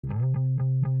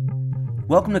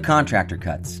Welcome to Contractor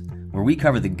Cuts, where we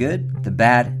cover the good, the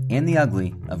bad, and the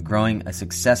ugly of growing a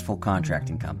successful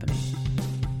contracting company.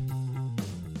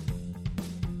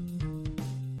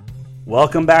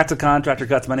 Welcome back to Contractor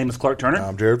Cuts. My name is Clark Turner.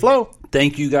 I'm Jared Flo.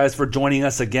 Thank you guys for joining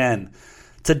us again.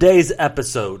 Today's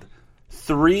episode,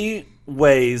 3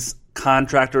 ways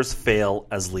contractors fail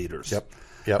as leaders. Yep.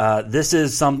 This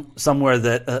is somewhere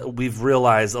that we've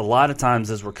realized a lot of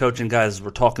times as we're coaching guys, as we're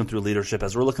talking through leadership,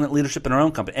 as we're looking at leadership in our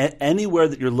own company. Anywhere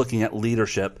that you're looking at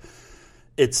leadership,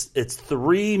 it's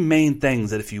 3 main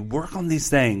things that if you work on these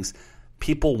things,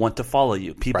 people want to follow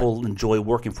you. People enjoy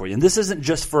working for you. And this isn't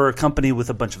just for a company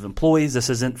with a bunch of employees. This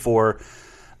isn't for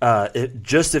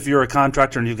just if you're a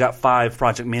contractor and you've got 5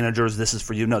 project managers, this is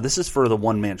for you. No, this is for the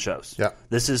one-man shows. Yeah.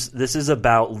 This is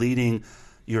about leading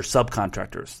your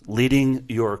subcontractors, leading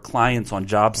your clients on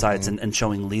job sites and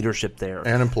showing leadership there.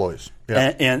 And employees.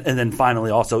 Yeah. And then finally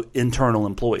also internal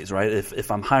employees, right?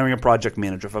 If I'm hiring a project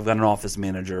manager, if I've got an office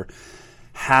manager,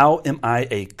 how am I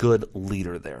a good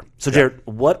leader there? So, Jared,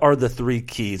 what are the 3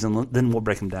 keys? And then we'll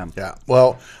break them down. Yeah.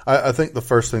 Well, I think the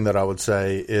first thing that I would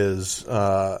say is,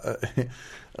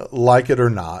 like it or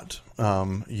not,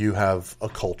 you have a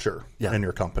culture in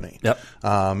your company. Yep.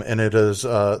 And it is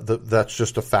that's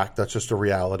just a fact. That's just a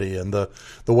reality. And the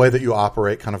way that you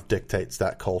operate kind of dictates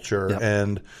that culture. Yep.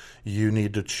 And you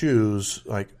need to choose,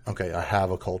 like, okay, I have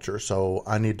a culture, so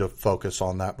I need to focus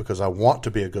on that because I want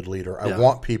to be a good leader. I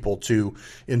want people to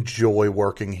enjoy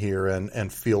working here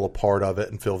and feel a part of it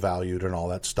and feel valued and all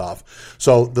that stuff.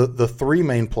 So the 3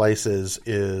 main places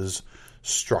is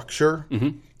structure,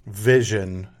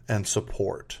 vision, and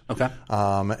support. Okay.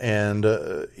 And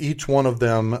each one of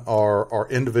them are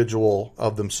individual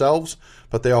of themselves,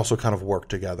 but they also kind of work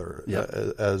together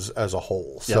as a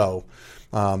whole. Yep. So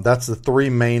that's the 3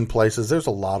 main places. There's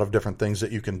a lot of different things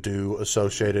that you can do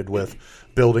associated with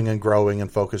building and growing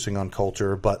and focusing on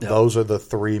culture, but those are the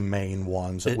 3 main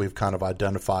ones that we've kind of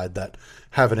identified that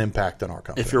have an impact on our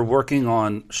company. If you're working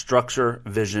on structure,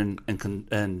 vision,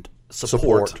 and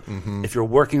support. If you're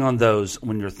working on those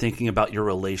when you're thinking about your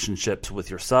relationships with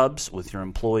your subs, with your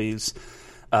employees,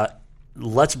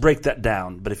 let's break that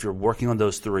down. But if you're working on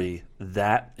those 3,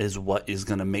 that is what is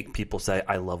going to make people say,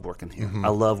 I love working here. I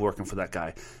love working for that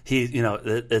guy.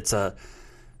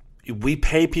 We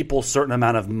pay people a certain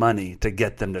amount of money to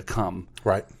get them to come.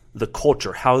 Right. The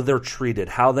culture, how they're treated,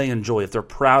 how they enjoy, if they're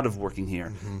proud of working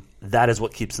here, that is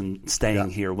what keeps them staying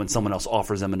here when someone else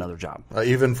offers them another job.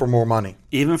 Even for more money.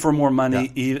 Even for more money,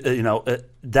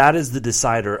 that is the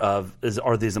decider of,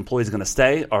 are these employees going to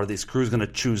stay? Are these crews going to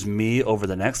choose me over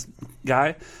the next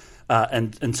guy?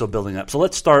 And so building up. So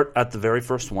let's start at the very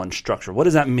first one, structure. What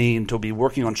does that mean to be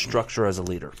working on structure as a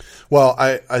leader? Well,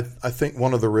 I think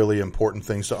one of the really important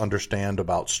things to understand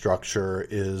about structure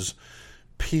is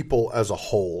people as a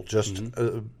whole, just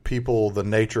people, the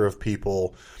nature of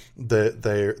people,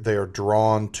 they are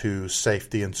drawn to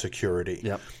safety and security.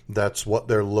 Yep. That's what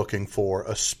they're looking for,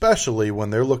 especially when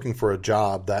they're looking for a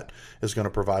job that is going to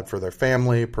provide for their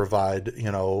family, provide,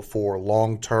 for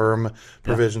long-term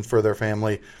provisions for their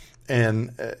family.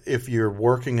 And if you're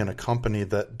working in a company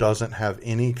that doesn't have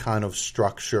any kind of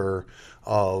structure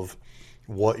of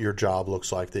what your job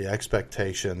looks like, the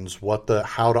expectations,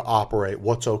 how to operate,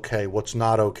 what's okay, what's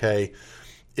not okay,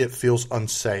 it feels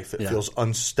unsafe. It feels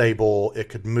unstable. It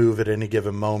could move at any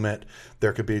given moment.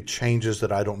 There could be changes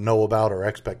that I don't know about or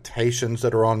expectations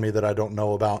that are on me that I don't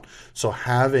know about. So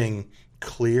having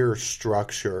clear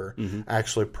structure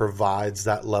actually provides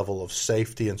that level of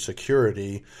safety and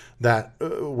security that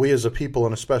we as a people,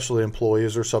 and especially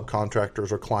employees or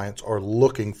subcontractors or clients, are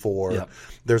looking for. Yep.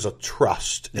 There's a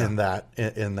trust in that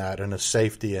and a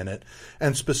safety in it.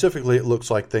 And specifically, it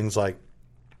looks like things like,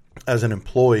 as an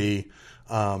employee,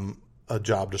 a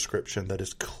job description that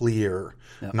is clear,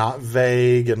 not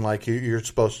vague, and like you're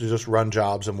supposed to just run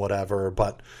jobs and whatever,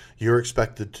 but you're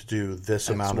expected to do this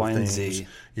amount of things. Z.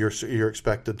 You're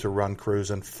expected to run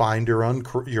crews and find your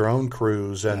own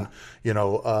crews, and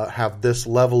have this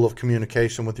level of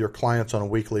communication with your clients on a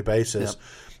weekly basis. Yep.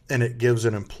 And it gives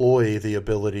an employee the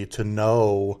ability to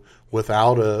know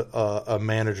without a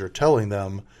manager telling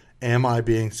them, am I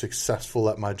being successful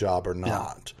at my job or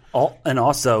not? Yeah. And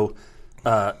also,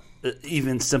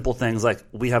 even simple things like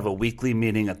we have a weekly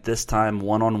meeting at this time,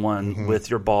 one-on-one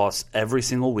with your boss every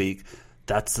single week.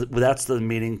 That's the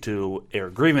meeting to air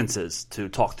grievances, to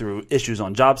talk through issues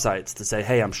on job sites, to say,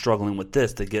 hey, I'm struggling with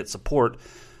this, to get support,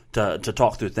 to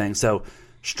talk through things. So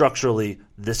structurally,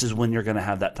 this is when you're going to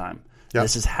have that time. Yep.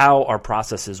 This is how our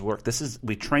processes work.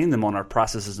 We train them on our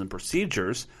processes and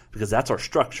procedures because that's our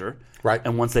structure. Right.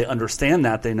 And once they understand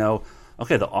that, they know,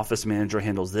 okay, the office manager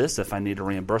handles this. If I need a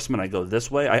reimbursement, I go this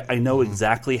way. I know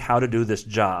exactly how to do this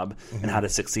job and how to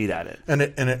succeed at it. And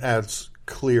it adds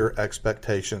clear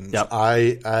expectations. Yep.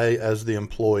 I as the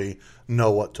employee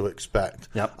know what to expect.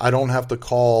 Yep. I don't have to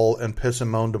call and piss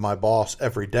and moan to my boss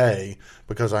every day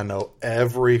because I know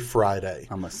every Friday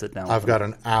I'm going to sit down. I've got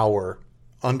an hour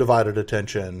undivided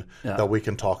attention that we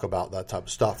can talk about that type of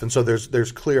stuff. And so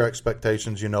there's clear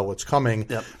expectations, you know what's coming.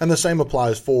 Yep. And the same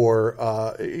applies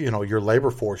for your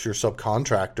labor force, your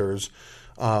subcontractors.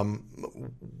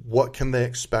 What can they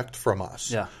expect from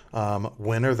us? Yeah.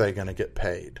 When are they going to get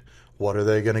paid? What are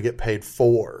they going to get paid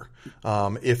for?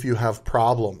 If you have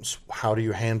problems, how do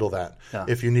you handle that? Yeah.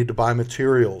 If you need to buy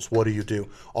materials, what do you do?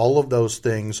 All of those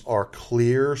things are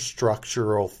clear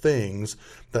structural things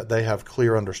that they have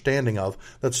clear understanding of,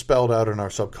 that's spelled out in our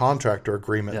subcontractor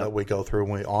agreement that we go through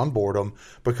when we onboard them,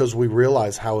 because we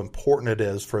realize how important it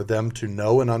is for them to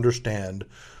know and understand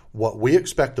what we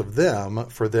expect of them,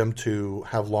 for them to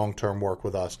have long-term work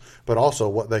with us, but also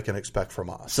what they can expect from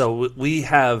us. So we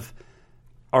have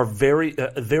our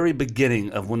very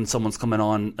beginning of when someone's coming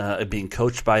on, being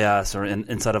coached by us or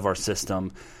inside of our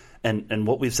system, and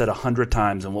what we've said 100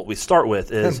 times, and what we start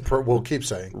with is, and we'll keep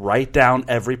saying, write down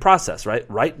every process. Right,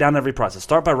 write down every process.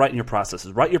 Start by writing your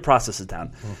processes. Write your processes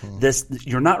down.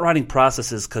 You're not writing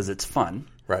processes because it's fun.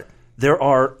 Right. There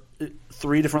are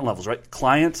 3 different levels. Right,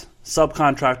 client,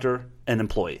 subcontractor, and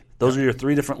employee. Those are your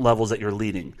 3 different levels that you're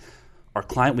leading. Our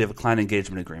client, we have a client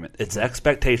engagement agreement. It's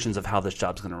expectations of how this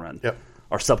job's going to run. Yep.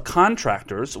 Our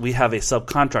subcontractors, we have a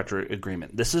subcontractor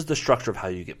agreement. This is the structure of how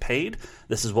you get paid.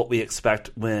 This is what we expect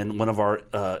when one of our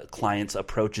clients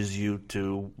approaches you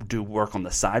to do work on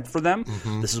the side for them.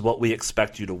 This is what we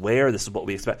expect you to wear. This is what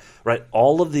we expect, right?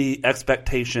 All of the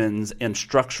expectations and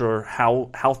structure,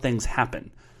 how things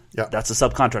happen. Yeah. That's a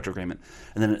subcontractor agreement.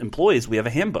 And then employees, we have a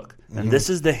handbook. And this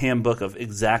is the handbook of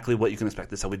exactly what you can expect.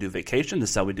 This is how we do vacation.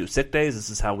 This is how we do sick days. This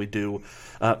is how we do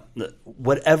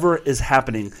whatever is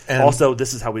happening. And also,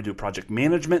 this is how we do project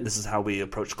management. This is how we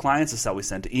approach clients. This is how we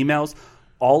send emails.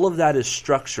 All of that is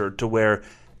structured to where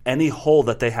any hole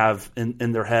that they have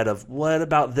in their head of, what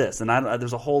about this? And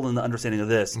there's a hole in the understanding of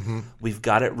this. We've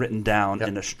got it written down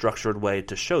in a structured way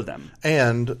to show them.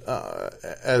 And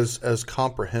as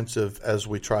comprehensive as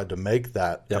we tried to make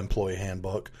that employee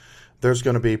handbook, there's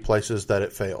going to be places that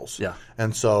it fails. Yeah.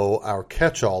 And so our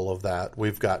catch-all of that,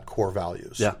 we've got core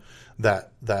values. Yeah.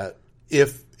 That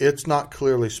if it's not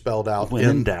clearly spelled out, when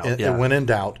in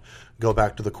doubt, go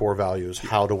back to the core values.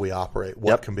 How do we operate?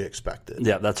 What can be expected?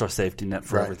 Yeah, that's our safety net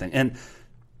for everything. And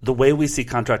the way we see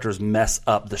contractors mess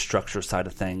up the structure side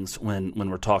of things when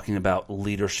we're talking about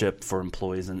leadership for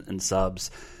employees and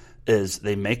subs is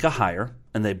they make a hire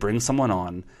and they bring someone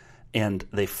on and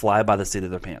they fly by the seat of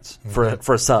their pants.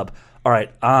 For a sub, all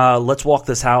right, let's walk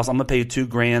this house. I'm going to pay you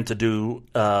 $2,000 to do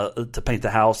to paint the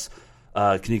house.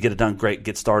 Can you get it done? Great.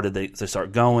 Get started. They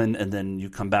start going, and then you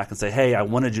come back and say, hey, I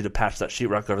wanted you to patch that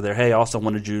sheetrock over there. Hey, I also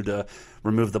wanted you to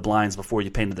remove the blinds before you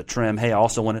painted the trim. Hey, I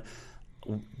also wanted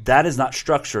 – that is not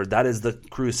structured. That is the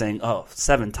crew saying,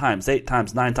 7 times, 8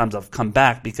 times, 9 times I've come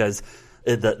back because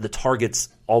the target's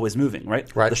always moving, right?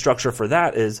 The structure for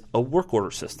that is a work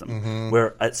order system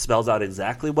where it spells out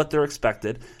exactly what they're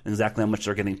expected and exactly how much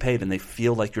they're getting paid, and they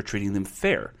feel like you're treating them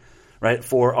fair. Right,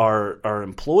 for our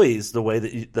employees, the way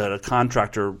that a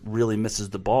contractor really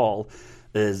misses the ball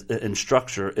is in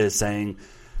structure is saying,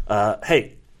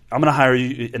 "Hey, I'm going to hire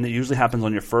you," and it usually happens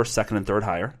on your first, second, and third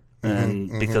hire,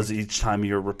 and because each time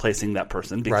you're replacing that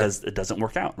person because it doesn't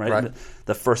work out. Right,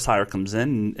 the first hire comes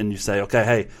in, and you say, "Okay,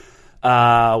 hey,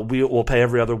 we'll pay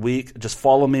every other week. Just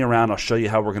follow me around. I'll show you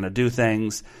how we're going to do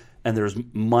things." And there's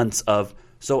months of.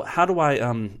 So how do I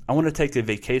want to take a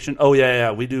vacation. Oh, yeah,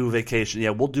 we do vacation.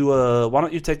 Yeah, we'll do why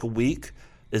don't you take a week?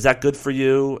 Is that good for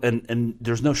you? And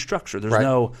there's no structure. There's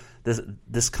no,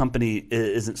 this company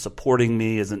isn't supporting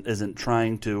me, isn't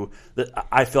trying to,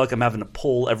 I feel like I'm having to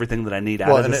pull everything that I need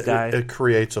out of this guy. It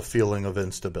creates a feeling of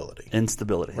instability.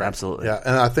 Absolutely. Yeah,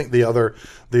 and I think the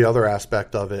other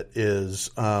aspect of it is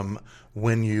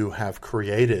when you have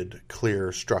created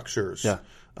clear structures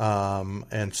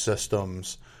and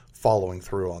systems, following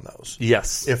through on those.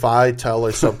 Yes. If I tell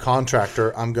a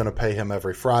subcontractor I'm going to pay him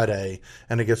every Friday,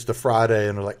 and it gets to Friday,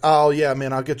 and they're like, "Oh yeah,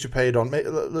 man, I'll get you paid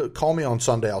call me on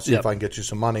Sunday. I'll see if I can get you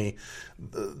some money."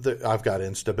 I've got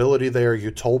instability there.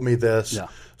 You told me this,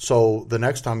 So the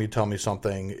next time you tell me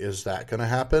something, is that going to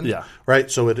happen? Yeah. Right.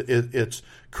 So it's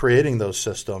creating those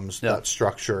systems, that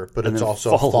structure, but it's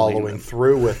also following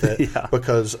through with it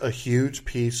because a huge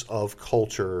piece of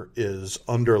culture is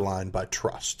underlined by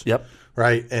trust. Yep.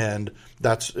 Right. And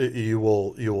that's, you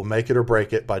will make it or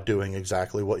break it by doing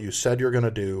exactly what you said you're going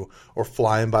to do, or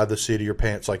flying by the seat of your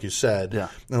pants, like you said. Yeah.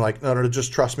 And like, no,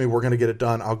 just trust me. We're going to get it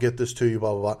done. I'll get this to you,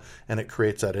 blah, blah, blah. And it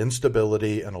creates that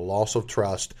instability and a loss of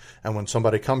trust. And when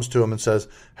somebody comes to them and says,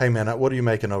 hey, man, what are you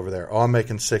making over there? Oh, I'm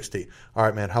making 60. All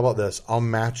right, man, how about this? I'll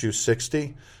match you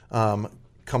 60.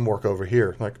 Come work over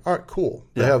here. Like, all right, cool.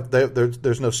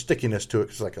 There's no stickiness to it.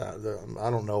 It's like, I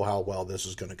don't know how well this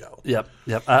is going to go. Yep.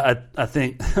 I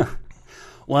think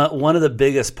one of the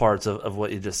biggest parts of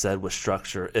what you just said with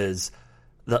structure is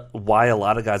why a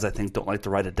lot of guys, I think, don't like to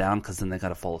write it down, because then they got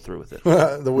to follow through with it.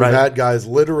 We've had guys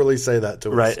literally say that to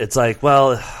us. Right. It's like,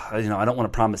 well, I don't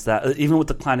want to promise that. Even with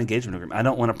the client engagement agreement, I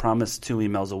don't want to promise 2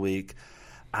 emails a week.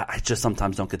 I just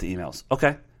sometimes don't get the emails.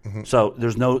 Okay. Mm-hmm. So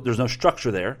there's no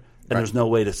structure there. And there's no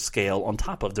way to scale on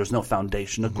top of. There's no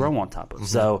foundation to grow on top of. Mm-hmm.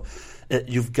 So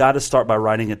you've got to start by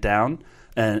writing it down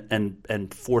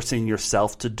and forcing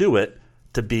yourself to do it,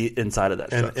 to be inside of that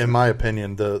structure. And in my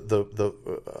opinion,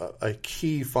 a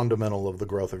key fundamental of the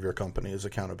growth of your company is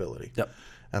accountability. Yep.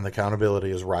 And the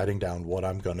accountability is writing down what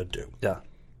I'm going to do. Yeah.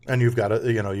 And you've got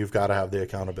to have the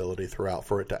accountability throughout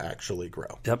for it to actually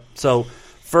grow. Yep. So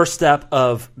first step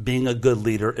of being a good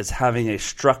leader is having a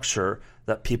structure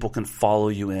that people can follow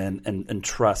you in and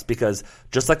trust, because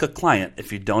just like a client,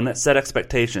 if you don't set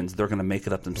expectations, they're going to make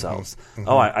it up themselves. Mm-hmm.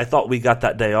 Oh, I thought we got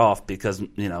that day off because,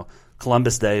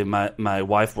 Columbus Day, my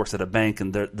wife works at a bank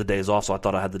and the day is off, so I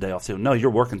thought I had the day off too. No, you're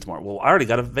working tomorrow. Well, I already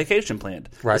got a vacation planned.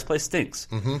 Right. This place stinks.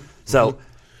 Mm-hmm. So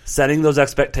setting those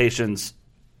expectations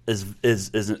is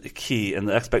key, and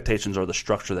the expectations are the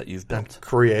structure that you've built. And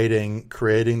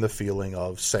creating the feeling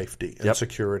of safety and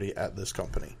security at this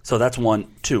company. So that's 1.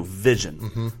 2, vision.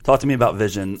 Mm-hmm. Talk to me about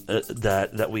vision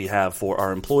that we have for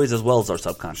our employees as well as our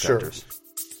subcontractors. Sure.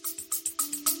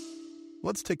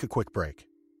 Let's take a quick break.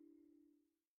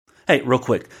 Hey, real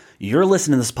quick. You're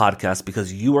listening to this podcast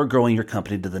because you are growing your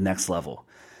company to the next level.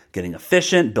 Getting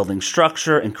efficient, building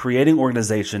structure, and creating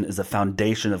organization is the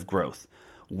foundation of growth.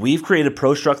 We've created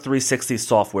ProStruct 360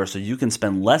 software so you can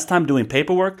spend less time doing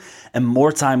paperwork and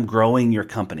more time growing your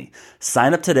company.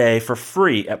 Sign up today for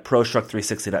free at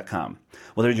ProStruct360.com.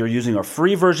 Whether you're using our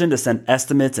free version to send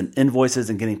estimates and invoices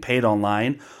and getting paid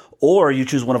online, or you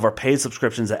choose one of our paid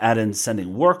subscriptions that add in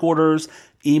sending work orders,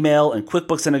 email, and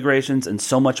QuickBooks integrations, and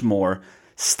so much more,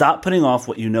 stop putting off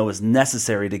what you know is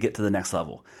necessary to get to the next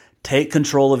level. Take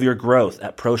control of your growth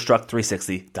at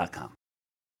ProStruct360.com.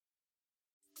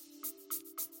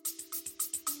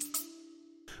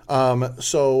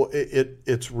 So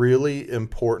it's really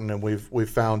important, and we've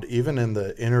found even in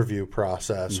the interview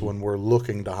process when we're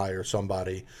looking to hire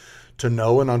somebody, to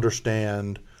know and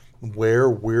understand where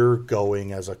we're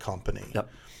going as a company. Yep.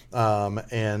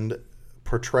 And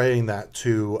portraying that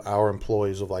to our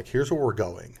employees of like, here's where we're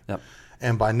going. Yep.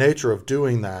 And by nature of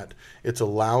doing that, it's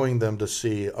allowing them to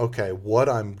see, okay, what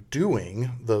I'm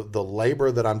doing, the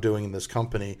labor that I'm doing in this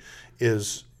company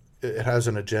it has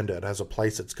an agenda. It has a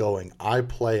place it's going. I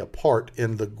play a part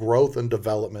in the growth and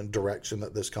development direction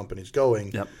that this company's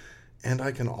going. Yep. And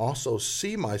I can also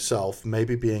see myself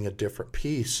maybe being a different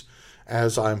piece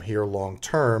as I'm here long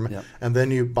term. Yep. And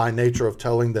then you, by nature of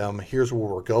telling them, here's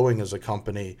where we're going as a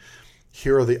company,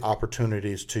 here are the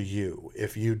opportunities to you.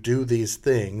 If you do these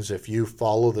things, if you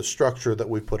follow the structure that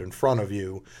we put in front of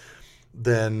you,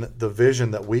 then the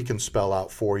vision that we can spell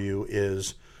out for you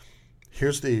is,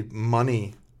 here's the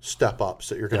money step-ups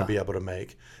that you're going to be able to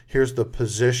make. Here's the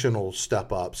positional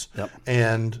step-ups. Yep.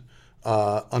 And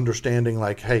understanding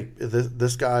like, hey,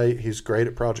 this guy, he's great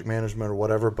at project management or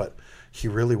whatever, but he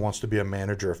really wants to be a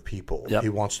manager of people. Yep. He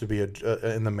wants to be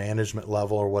in the management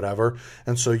level or whatever.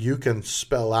 And so you can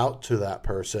spell out to that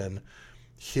person,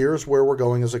 here's where we're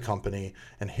going as a company,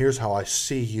 and here's how I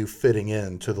see you fitting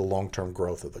into the long-term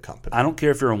growth of the company. I don't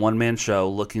care if you're a one-man show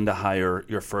looking to hire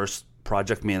your first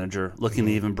project manager, looking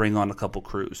to even bring on a couple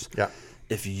crews. Yeah.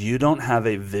 If you don't have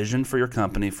a vision for your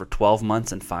company for 12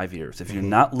 months and 5 years, if you're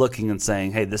not looking and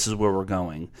saying, hey, this is where we're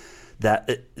going,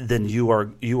 then you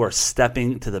are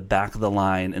stepping to the back of the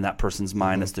line in that person's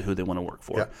mind as to who they want to work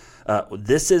for. Yeah.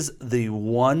 This is the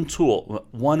one tool,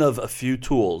 one of a few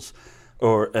tools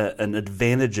or an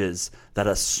advantages that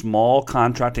a small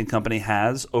contracting company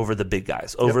has over the big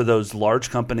guys, over those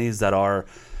large companies that are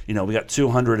we got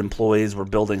 200 employees. We're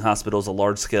building hospitals, a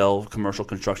large-scale commercial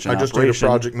construction I just operation. need a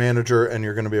project manager, and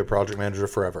you're going to be a project manager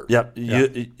forever. Yep.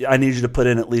 I need you to put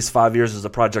in at least 5 years as a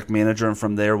project manager, and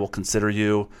from there we'll consider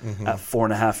you. At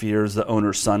 4.5 years, the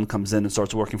owner's son comes in and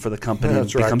starts working for the company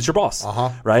and becomes your boss.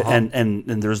 Right?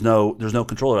 And there's no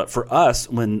control of that. For us,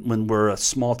 when we're a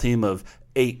small team of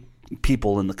 8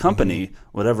 people in the company,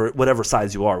 whatever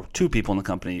size you are, 2 people in the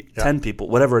company, 10 people,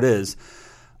 whatever it is,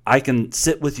 I can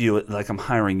sit with you like I'm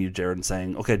hiring you, Jared, and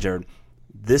saying, okay, Jared,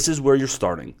 this is where you're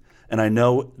starting. And I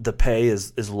know the pay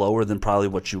is lower than probably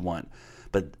what you want.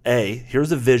 But A,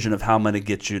 here's a vision of how I'm going to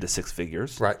get you to 6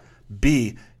 figures. Right.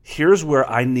 B, here's where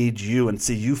I need you and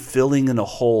see you filling in a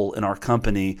hole in our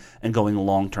company and going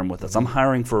long-term with us. I'm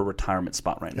hiring for a retirement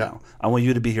spot right now. I want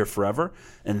you to be here forever,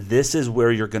 and this is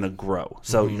where you're going to grow.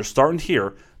 So you're starting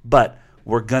here, but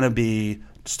we're going to be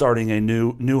starting a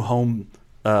new home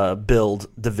build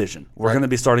division. We're going to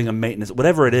be starting a maintenance,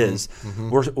 whatever it is.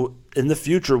 We're in the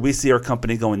future, we see our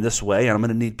company going this way, and I'm going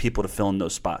to need people to fill in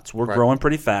those spots. We're growing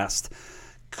pretty fast.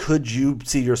 Could you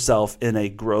see yourself in a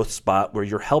growth spot where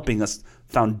you're helping us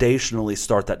foundationally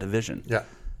start that division? Yeah.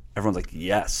 Everyone's like,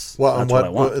 yes. Well, that's and what I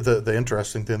want. The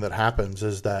interesting thing that happens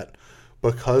is that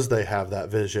because they have that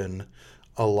vision,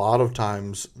 a lot of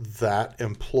times that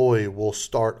employee will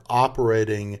start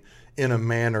operating in a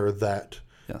manner that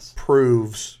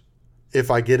proves, if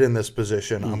I get in this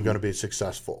position, I'm going to be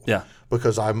successful. Yeah.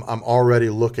 Because I'm already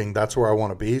looking, that's where I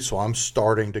want to be, so I'm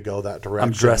starting to go that direction.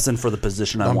 I'm dressing for the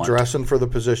position I want. I'm dressing for the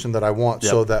position that I want,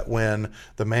 so that when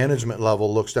the management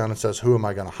level looks down and says, who am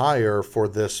I going to hire for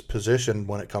this position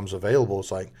when it comes available,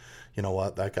 it's like, you know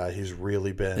what, that guy, he's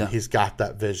really been, he's got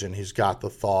that vision, he's got the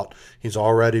thought, he's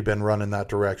already been running that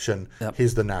direction,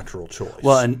 he's the natural choice.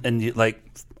 Well, and you, like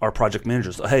our project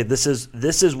managers, hey, this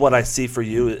is what I see for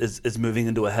you is moving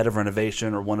into a head of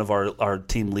renovation or one of our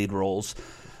team lead roles.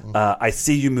 I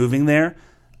see you moving there.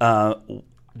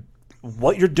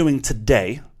 What you're doing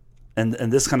today, and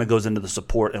this kind of goes into the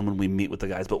support and when we meet with the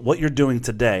guys, but what you're doing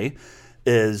today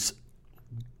is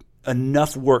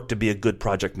enough work to be a good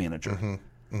project manager.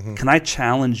 Can I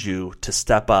challenge you to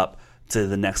step up to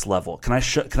the next level? Can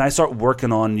I start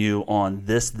working on you on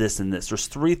this, and this? There's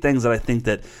 3 things that I think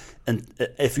that, and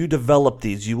if you develop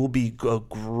these, you will be a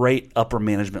great upper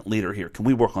management leader here. Can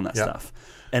we work on that stuff?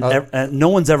 And no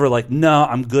one's ever like, no,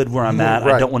 I'm good where I'm at.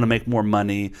 I don't want to make more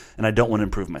money, and I don't want to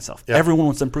improve myself. Everyone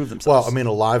wants to improve themselves. Well, I mean,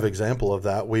 a live example of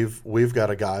that, we've got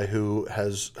a guy who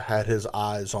has had his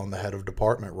eyes on the head of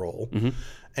department role.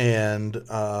 And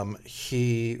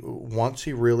he, once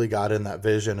he really got in that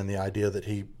vision and the idea that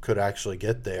he could actually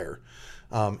get there,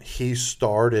 he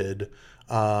started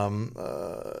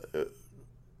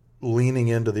leaning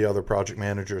into the other project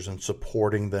managers and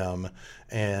supporting them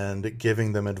and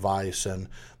giving them advice. And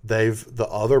the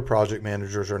other project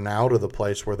managers are now to the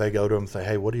place where they go to him and say,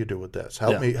 hey, what do you do with this?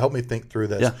 Help me think through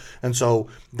this. And so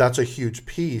that's a huge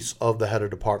piece of the head of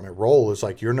department role, is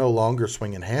like, you're no longer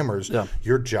swinging hammers.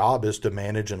 Your job is to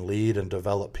manage and lead and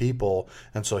develop people.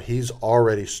 And so he's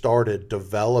already started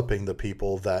developing the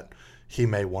people that he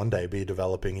may one day be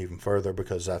developing even further,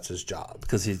 because that's his job.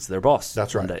 Because he's their boss.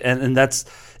 That's right. One day. And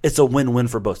it's a win-win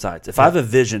for both sides. If I have a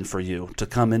vision for you to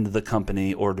come into the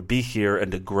company or to be here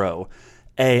and to grow,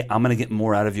 A, I'm going to get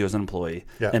more out of you as an employee.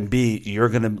 And B, you're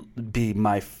going to be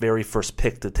my very first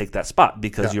pick to take that spot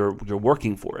because you're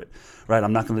working for it. Right?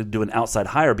 I'm not going to do an outside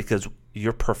hire because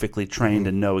you're perfectly trained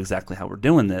and know exactly how we're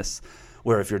doing this.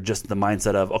 Where if you're just the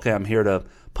mindset of, okay, I'm here to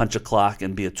punch a clock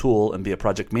and be a tool and be a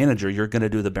project manager, you're going to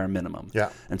do the bare minimum.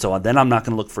 And so then I'm not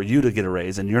going to look for you to get a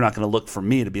raise, and you're not going to look for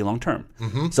me to be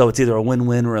long-term. So it's either a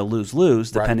win-win or a lose-lose,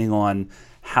 depending on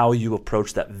how you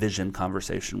approach that vision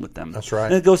conversation with them. That's right.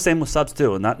 And it goes same with subs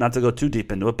too. And not to go too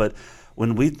deep into it, but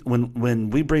when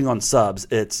we bring on subs,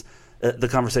 it's the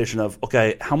conversation of,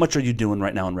 okay, how much are you doing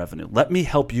right now in revenue? Let me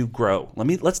help you grow.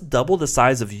 Let's double the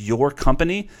size of your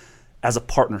company as a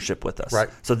partnership with us.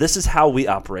 So this is how we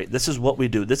operate. This is what we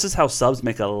do. This is how subs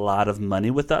make a lot of money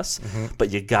with us,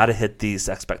 but you got to hit these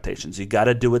expectations. You got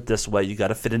to do it this way. You got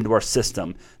to fit into our system.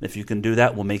 And if you can do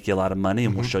that, we'll make you a lot of money,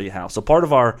 and we'll show you how. So part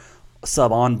of our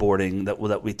sub onboarding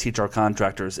that we teach our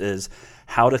contractors is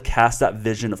how to cast that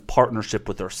vision of partnership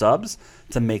with our subs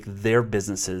to make their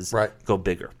businesses go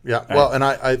bigger. Well, and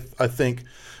I think,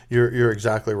 You're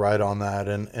exactly right on that.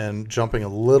 And jumping a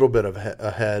little bit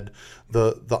ahead,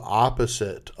 the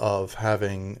opposite of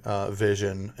having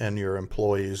vision and your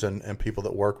employees and people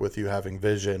that work with you having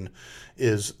vision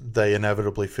is they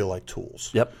inevitably feel like tools.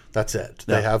 Yep. That's it. Yep.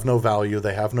 They have no value.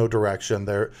 They have no direction.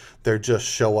 They're just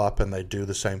show up and they do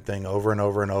the same thing over and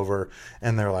over and over.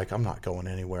 And they're like, I'm not going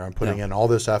anywhere. I'm putting in all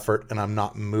this effort and I'm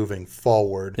not moving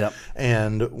forward. Yep.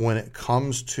 And when it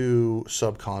comes to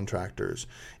subcontractors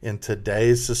in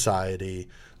today's society,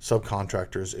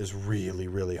 subcontractors is really,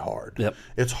 really hard. Yep.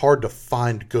 It's hard to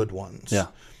find good ones. Yeah.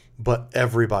 But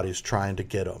everybody's trying to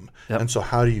get them. Yep. And so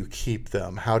how do you keep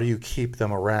them? How do you keep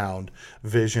them around?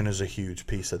 Vision is a huge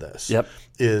piece of this. Yep.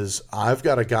 Is I've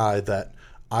got a guy that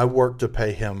I work to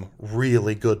pay him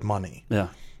really good money. Yeah.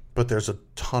 But there's a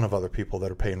ton of other people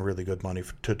that are paying really good money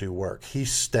to do work. He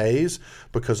stays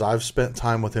because I've spent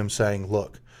time with him saying,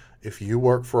 look, if you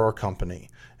work for our company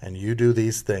and you do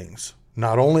these things,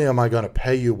 not only am I going to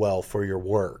pay you well for your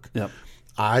work, Yep.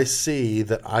 I see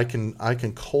that I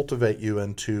can cultivate you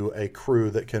into a crew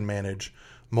that can manage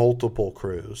multiple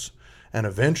crews. And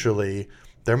eventually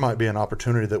there might be an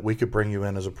opportunity that we could bring you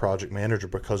in as a project manager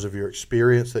because of your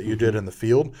experience that you did in the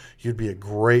field. You'd be a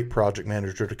great project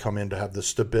manager to come in to have the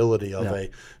stability of a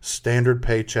standard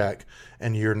paycheck,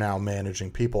 and you're now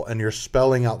managing people. And you're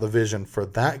spelling out the vision for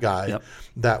that guy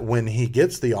that when he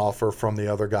gets the offer from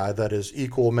the other guy that is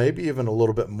equal, maybe even a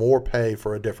little bit more pay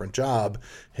for a different job,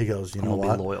 he goes, you know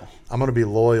what? I'm going to be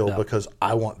loyal because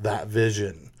I want that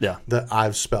vision that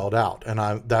I've spelled out.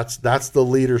 And that's the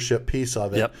leadership piece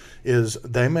of it is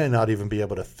they may not even be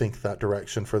able to think that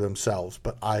direction for themselves,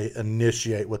 but I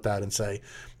initiate with that and say,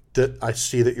 that I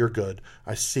see that you're good.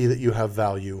 I see that you have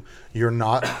value. You're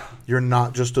not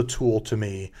just a tool to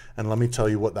me. And let me tell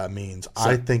you what that means. So,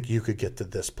 I think you could get to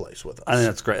this place with us. I think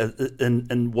that's great.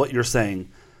 And what you're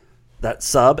saying, that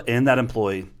sub and that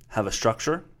employee have a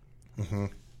structure. Mm-hmm.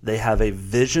 They have a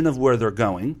vision of where they're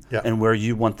going and where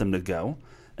you want them to go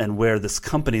and where this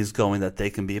company is going that they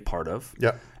can be a part of.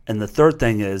 Yeah. And the third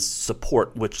thing is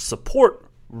support, which support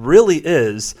really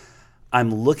is –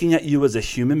 I'm looking at you as a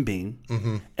human being,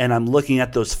 and I'm looking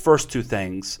at those first two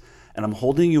things, and I'm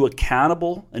holding you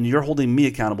accountable, and you're holding me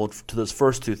accountable to those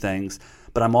first two things,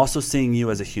 but I'm also seeing you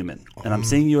as a human, and I'm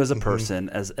seeing you as a person,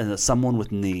 as someone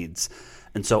with needs.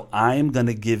 And so I am going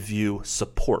to give you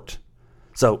support.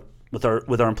 So with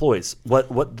our employees,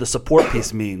 what the support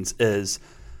piece means is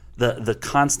the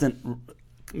constant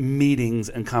meetings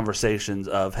and conversations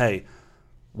of, hey,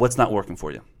 what's not working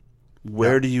for you?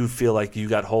 Where do you feel like you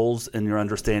got holes in your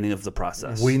understanding of the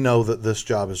process? We know that this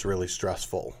job is really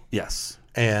stressful. Yes.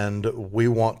 And we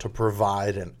want to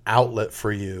provide an outlet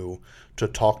for you to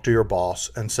talk to your boss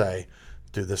and say,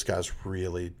 dude, this guy's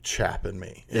really chapping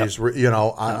me. He's,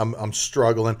 I'm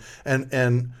struggling.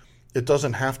 And it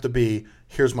doesn't have to be,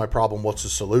 here's my problem, what's the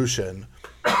solution?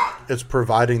 It's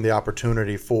providing the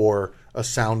opportunity for a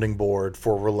sounding board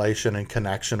for relation and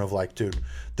connection of like, dude,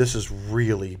 this is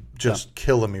really just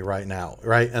killing me right now,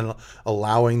 right? And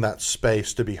allowing that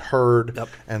space to be heard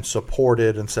and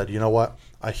supported and said, you know what?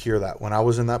 I hear that. When I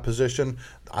was in that position,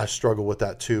 I struggle with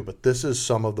that too. But this is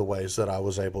some of the ways that I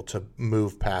was able to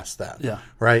move past that,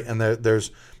 right? And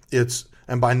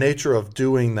and by nature of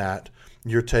doing that,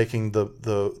 you're taking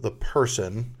the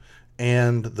person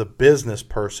and the business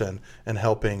person and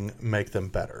helping make them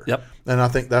better. Yep. And I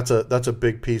think that's a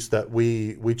big piece that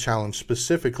we challenge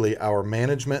specifically our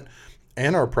management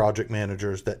and our project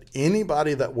managers, that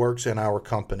anybody that works in our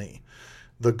company,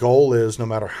 the goal is no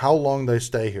matter how long they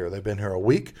stay here, they've been here a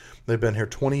week, they've been here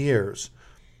 20 years,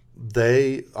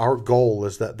 our goal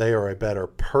is that they are a better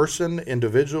person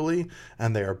individually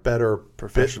and they are better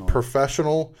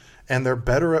professional and they're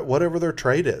better at whatever their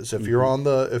trade is. If you're on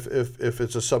if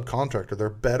it's a subcontractor, they're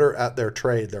better at their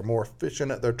trade. They're more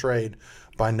efficient at their trade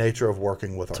by nature of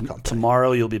working with our company.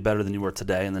 Tomorrow you'll be better than you were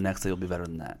today, and the next day you'll be better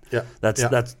than that. Yeah,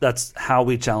 that's how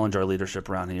we challenge our leadership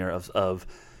around here. Of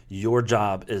your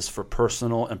job is for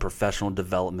personal and professional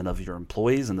development of your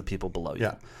employees and the people below you.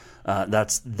 Yeah.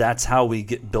 That's how we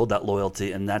build that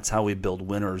loyalty, and that's how we build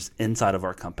winners inside of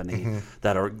our company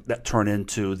that turn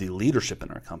into the leadership in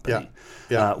our company.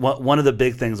 Yeah. One of the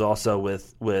big things also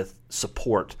with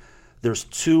support, there's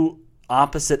two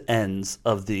opposite ends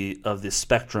of the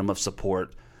spectrum of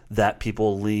support that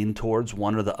people lean towards,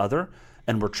 one or the other,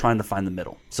 and we're trying to find the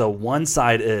middle. So one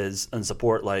side is in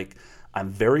support like, I'm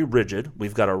very rigid.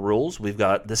 We've got our rules.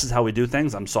 This is how we do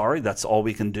things. I'm sorry. That's all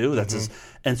we can do.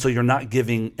 And so you're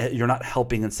not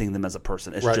helping and seeing them as a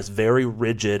person. It's just very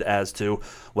rigid as to,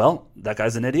 well, that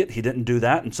guy's an idiot. He didn't do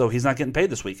that. And so he's not getting paid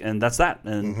this week. And that's that.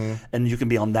 And you can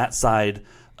be on that side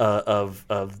of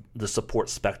the support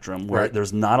spectrum, where Right.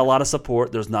 there's not a lot of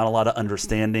support, there's not a lot of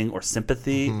understanding or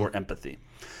sympathy or empathy.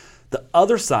 The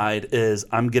other side is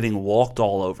I'm getting walked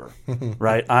all over,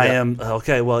 right? I am,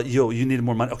 okay, well, you need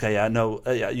more money. Okay, yeah, no,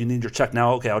 you need your check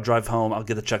now. Okay, I'll drive home. I'll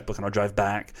get a checkbook and I'll drive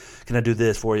back. Can I do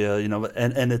this for you?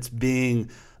 And it's being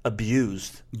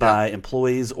abused by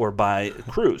employees or by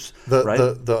crews, right?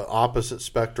 The opposite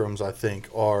spectrums, I think,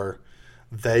 are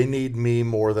they need me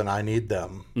more than I need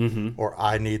them, or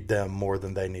I need them more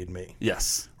than they need me.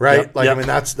 Yes. Right? Yep, Like, yep. I mean,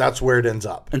 that's where it ends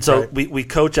up. And so right? we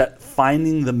coach at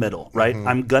finding the middle, right?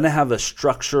 I'm going to have a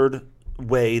structured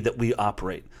way that we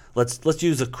operate. Let's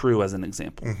use a crew as an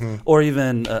example, or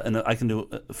even and I can do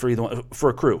for either one, for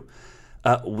a crew.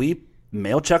 We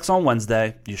mail checks on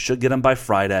Wednesday. You should get them by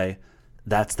Friday.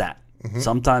 That's that.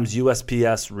 Sometimes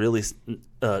USPS really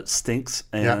stinks,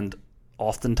 and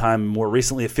oftentimes more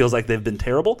recently it feels like they've been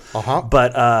terrible.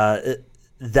 But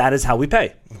that is how we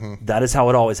pay. That is how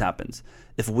it always happens.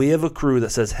 If we have a crew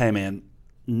that says, "Hey, man,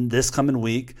 this coming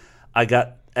week I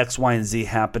got X, Y, and Z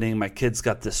happening. My kid's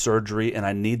got this surgery, and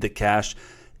I need the cash.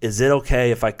 Is it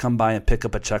okay if I come by and pick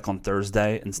up a check on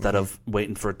Thursday instead of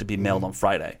waiting for it to be mailed on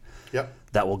Friday?" Yep.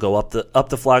 That will go up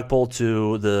the flagpole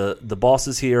to the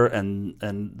bosses here, and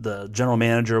the general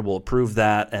manager will approve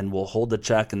that, and we'll hold the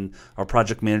check, and our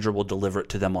project manager will deliver it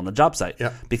to them on the job site.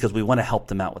 Yep. Because we want to help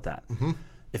them out with that.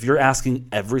 If you're asking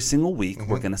every single week,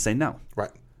 we're going to say no.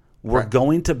 Right. We're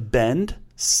going to bend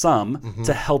some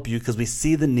to help you because we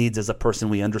see the needs as a person.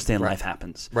 We understand life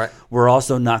happens. Right. We're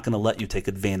also not going to let you take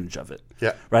advantage of it.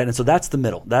 Yeah. Right. And so that's the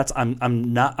middle. I'm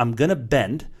going to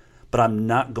bend, but I'm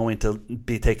not going to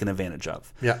be taken advantage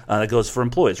of. Yeah. That goes for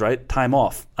employees, right? Time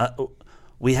off.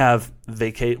 We have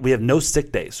we have no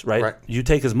sick days, right? Right. You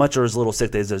take as much or as little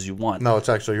sick days as you want. No, it's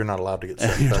actually you're not allowed to get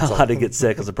sick. You're That's not all. allowed to get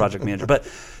sick as a project manager, but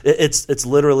it's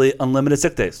literally unlimited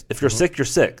sick days. If you're sick, you're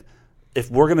sick. If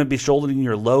we're going to be shouldering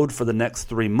your load for the next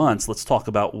 3 months, let's talk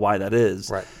about why that is.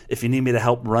 Right. If you need me to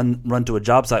help run to a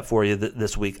job site for you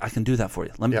this week, I can do that for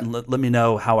you. Let me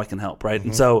know how I can help, right?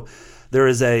 And so there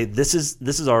is this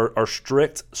is our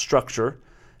strict structure,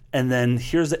 and then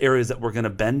here's the areas that we're going to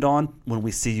bend on when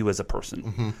we see you as a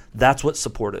person. That's what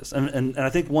support is. And I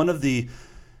think one of the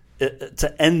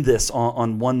to end this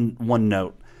on one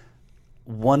note,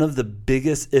 one of the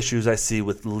biggest issues I see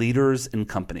with leaders in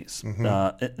companies,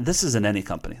 this isn't any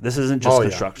company. This isn't just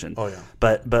construction. Oh, yeah.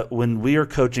 But when we are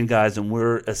coaching guys and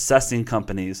we're assessing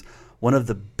companies, one of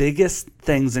the biggest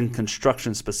things in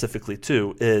construction specifically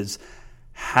too is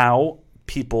how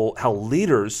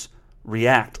leaders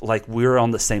react like we're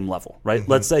on the same level, right?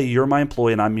 Let's say you're my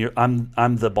employee and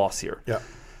I'm the boss here. Yeah.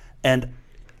 And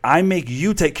I make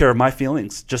you take care of my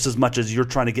feelings just as much as you're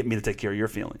trying to get me to take care of your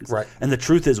feelings. Right. And the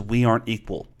truth is we aren't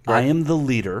equal. Right. I am the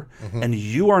leader, and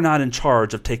you are not in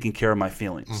charge of taking care of my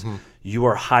feelings. You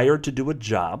are hired to do a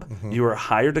job. You are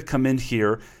hired to come in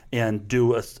here and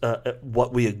do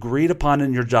what we agreed upon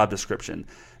in your job description.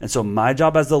 And so my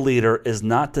job as the leader is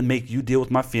not to make you deal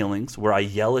with my feelings, where I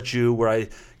yell at you, where I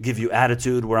give you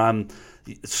attitude, where I'm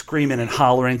screaming and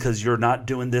hollering because you're not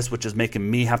doing this, which is making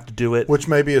me have to do it. Which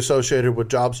may be associated with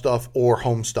job stuff or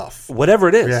home stuff. Whatever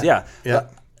it is, yeah. Yeah.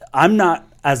 I'm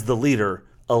not, as the leader,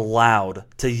 allowed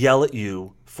to yell at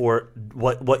you for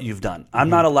what you've done. I'm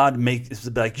not allowed to be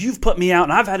like, you've put me out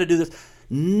and I've had to do this.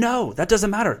 No, that doesn't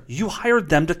matter. You hired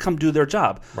them to come do their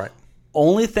job. Right.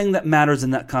 Only thing that matters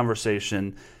in that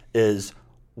conversation is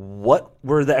what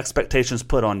were the expectations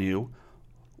put on you?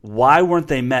 Why weren't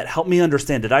they met? Help me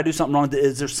understand. Did I do something wrong?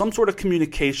 Is there some sort of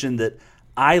communication that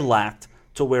I lacked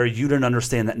to where you didn't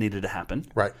understand that needed to happen?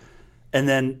 Right. And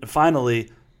then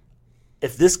finally,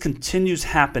 if this continues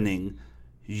happening,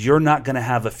 you're not going to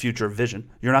have a future vision.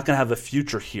 You're not going to have a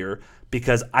future here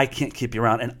because I can't keep you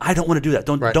around, and I don't want to do that.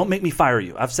 Don't make me fire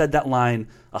you. I've said that line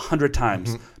 100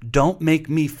 times. Don't make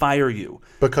me fire you.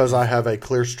 Because I have a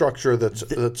clear structure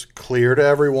that's clear to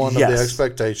everyone Yes. of the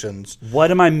expectations. What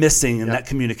am I missing in that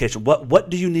communication? What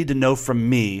do you need to know from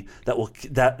me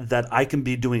that I can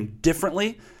be doing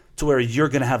differently to where you're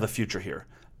going to have a future here?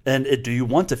 And do you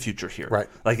want a future here? Right.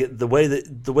 Like the way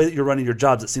that you're running your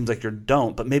jobs, it seems like you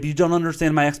don't. But maybe you don't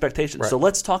understand my expectations. Right. So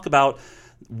let's talk about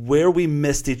where we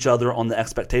missed each other on the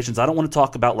expectations. I don't want to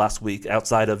talk about last week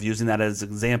outside of using that as an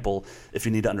example if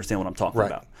you need to understand what I'm talking Right.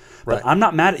 about. Right. But I'm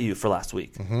not mad at you for last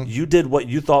week. You did what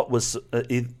you thought was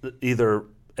either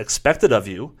expected of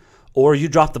you or you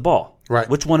drop the ball. Right.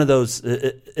 Which one of those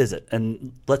is it?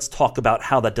 And let's talk about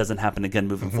how that doesn't happen again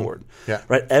moving forward. Yeah.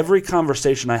 Right. Every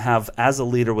conversation I have as a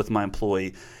leader with my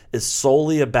employee is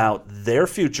solely about their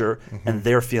future and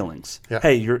their feelings. Yeah.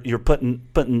 Hey, you're putting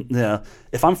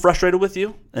if I'm frustrated with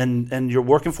you and you're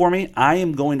working for me, I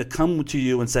am going to come to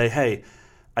you and say, hey,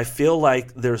 I feel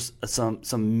like there's some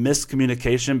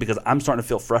miscommunication because I'm starting to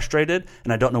feel frustrated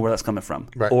and I don't know where that's coming from.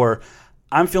 Right. Or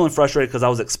I'm feeling frustrated because I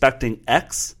was expecting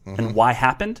X and Y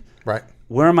happened. Right.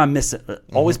 Where am I missing?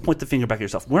 Always point the finger back at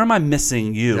yourself. Where am I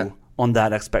missing you on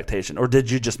that expectation? Or did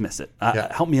you just miss it?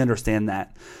 Help me understand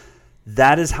that.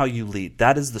 That is how you lead.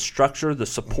 That is the structure, the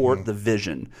support, the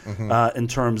vision in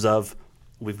terms of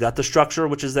we've got the structure,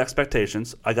 which is the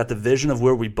expectations. I got the vision of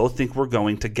where we both think we're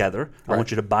going together. I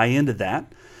want you to buy into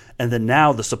that. And then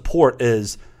now the support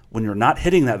is when you're not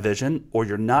hitting that vision or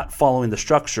you're not following the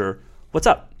structure, what's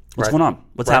up? What's going on?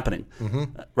 What's happening?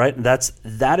 Right? And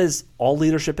that is all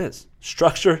leadership is.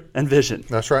 Structure and vision.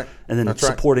 That's right. And then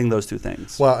supporting those two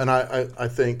things. Well, and I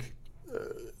think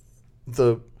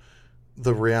the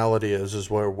reality is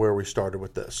where we started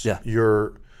with this. Yeah.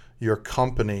 Your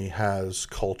company has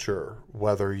culture,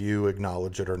 whether you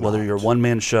acknowledge it or not. Whether you're a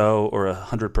one-man show or a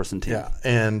 100-person team. Yeah.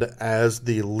 And as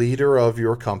the leader of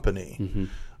your company,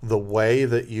 the way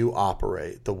that you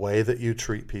operate, the way that you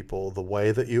treat people, the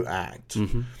way that you act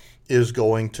is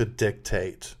going to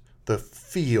dictate the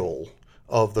feel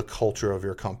of the culture of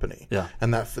your company. Yeah.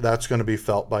 And that's going to be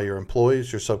felt by your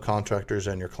employees, your subcontractors,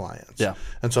 and your clients. Yeah.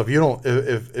 And so if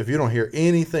you don't hear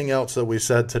anything else that we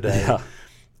said today,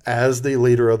 as the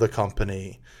leader of the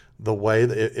company, the way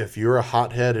that if you're a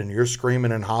hothead and you're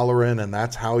screaming and hollering and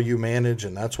that's how you manage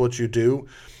and that's what you do,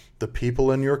 the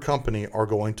people in your company are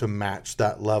going to match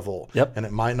that level. Yep. And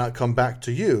it might not come back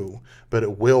to you, but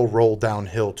it will roll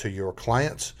downhill to your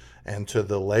clients and to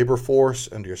the labor force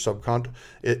and to your subcontract.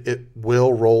 It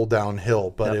will roll downhill.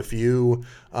 But if you,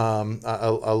 I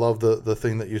love the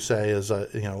thing that you say is,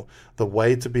 the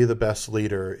way to be the best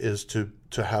leader is to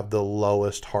have the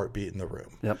lowest heartbeat in the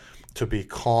room. Yep. To be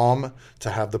calm,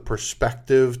 to have the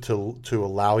perspective to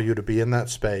allow you to be in that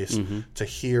space, to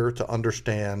hear, to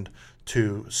understand,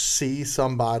 to see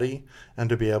somebody, and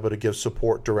to be able to give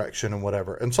support, direction, and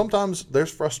whatever. And sometimes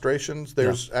there's frustrations,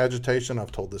 there's agitation.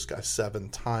 I've told this guy 7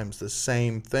 times the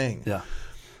same thing. Yeah.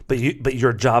 But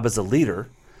your job as a leader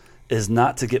is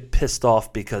not to get pissed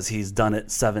off because he's done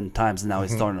it 7 times and now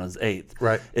he's starting on his 8th.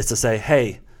 Right. It's to say,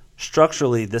 hey,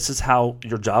 structurally, this is how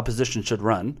your job position should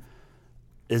run.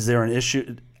 Is there an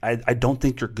issue? I don't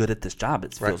think you're good at this job,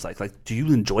 it feels like. Like, do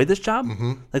you enjoy this job?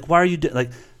 Like, why are you doing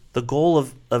like the goal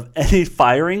of any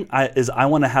firing is I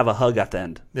want to have a hug at the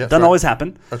end. Yeah, doesn't always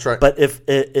happen. That's right. But if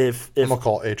I'm gonna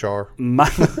call HR.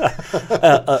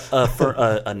 For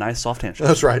a nice soft handshake.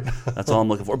 That's right. That's all I'm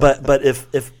looking for. But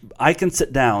if I can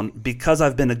sit down because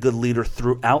I've been a good leader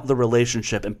throughout the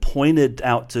relationship and pointed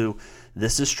out to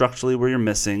this is structurally where you're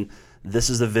missing, this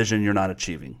is the vision you're not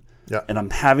achieving. Yeah. And I'm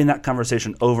having that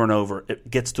conversation over and over. It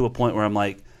gets to a point where I'm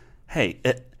like, hey,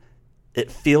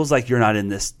 it feels like you're not in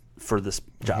this for this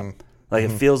job. Like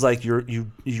it feels like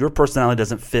your personality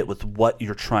doesn't fit with what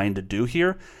you're trying to do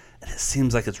here. And it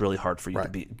seems like it's really hard for you to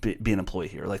be an employee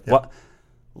here. Like what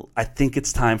I think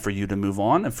it's time for you to move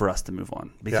on and for us to move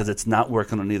on because it's not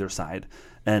working on either side.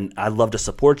 And I'd love to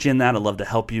support you in that. I'd love to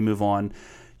help you move on.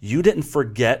 You didn't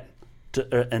forget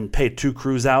to and pay 2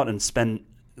 crews out and spend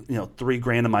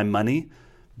 $3,000 of my money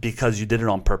because you did it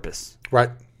on purpose. Right.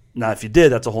 Now, if you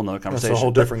did, that's a whole nother conversation. That's a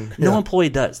whole different. No employee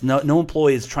does. No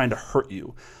employee is trying to hurt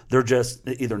you. They're just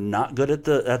either not good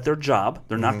at their job.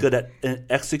 They're not good at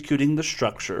executing the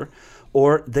structure,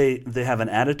 or they have an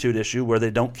attitude issue where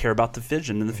they don't care about the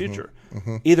vision in the future.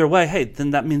 Either way, hey,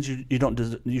 then that means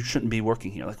you shouldn't be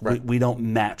working here. Like we don't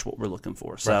match what we're looking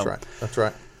for. So That's right. That's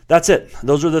right. That's it.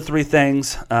 Those are the 3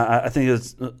 things. I think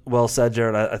it's well said,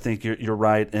 Jared. I think you're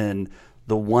right. And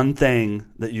the one thing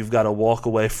that you've got to walk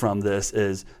away from this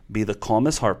is be the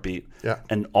calmest heartbeat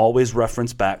and always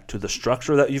reference back to the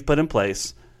structure that you've put in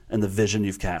place and the vision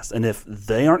you've cast. And if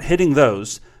they aren't hitting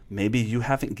those, maybe you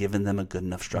haven't given them a good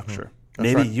enough structure.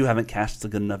 Maybe you haven't cast a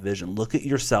good enough vision. Look at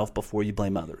yourself before you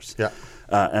blame others. Yeah.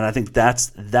 And I think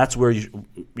that's where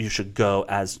you should go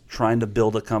as trying to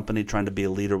build a company, trying to be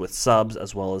a leader with subs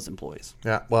as well as employees.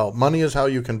 Yeah. Well, money is how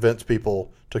you convince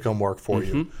people to come work for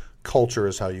you. Culture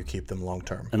is how you keep them long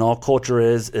term. And all culture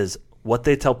is what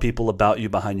they tell people about you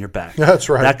behind your back. That's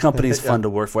right. That company's fun to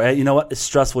work for. Hey, you know what? It's a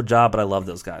stressful job, but I love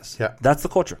those guys. Yeah. That's the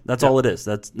culture. That's all it is.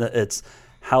 It's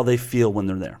how they feel when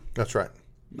they're there. That's right.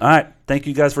 All right. Thank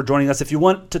you guys for joining us. If you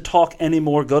want to talk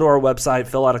anymore, go to our website,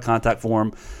 fill out a contact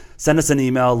form, send us an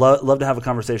email. Love to have a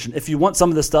conversation. If you want some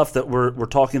of the stuff that we're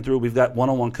talking through, we've got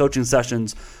one-on-one coaching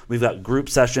sessions, we've got group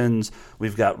sessions,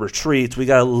 we've got retreats, we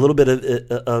got a little bit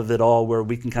of it all where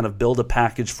we can kind of build a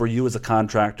package for you as a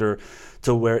contractor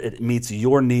to where it meets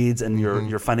your needs and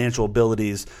your financial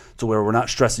abilities, to where we're not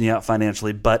stressing you out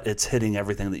financially, but it's hitting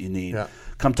everything that you need. Yeah.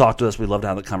 Come talk to us. We'd love to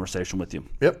have a conversation with you.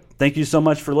 Yep. Thank you so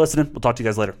much for listening. We'll talk to you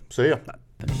guys later. See ya.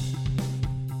 Bye.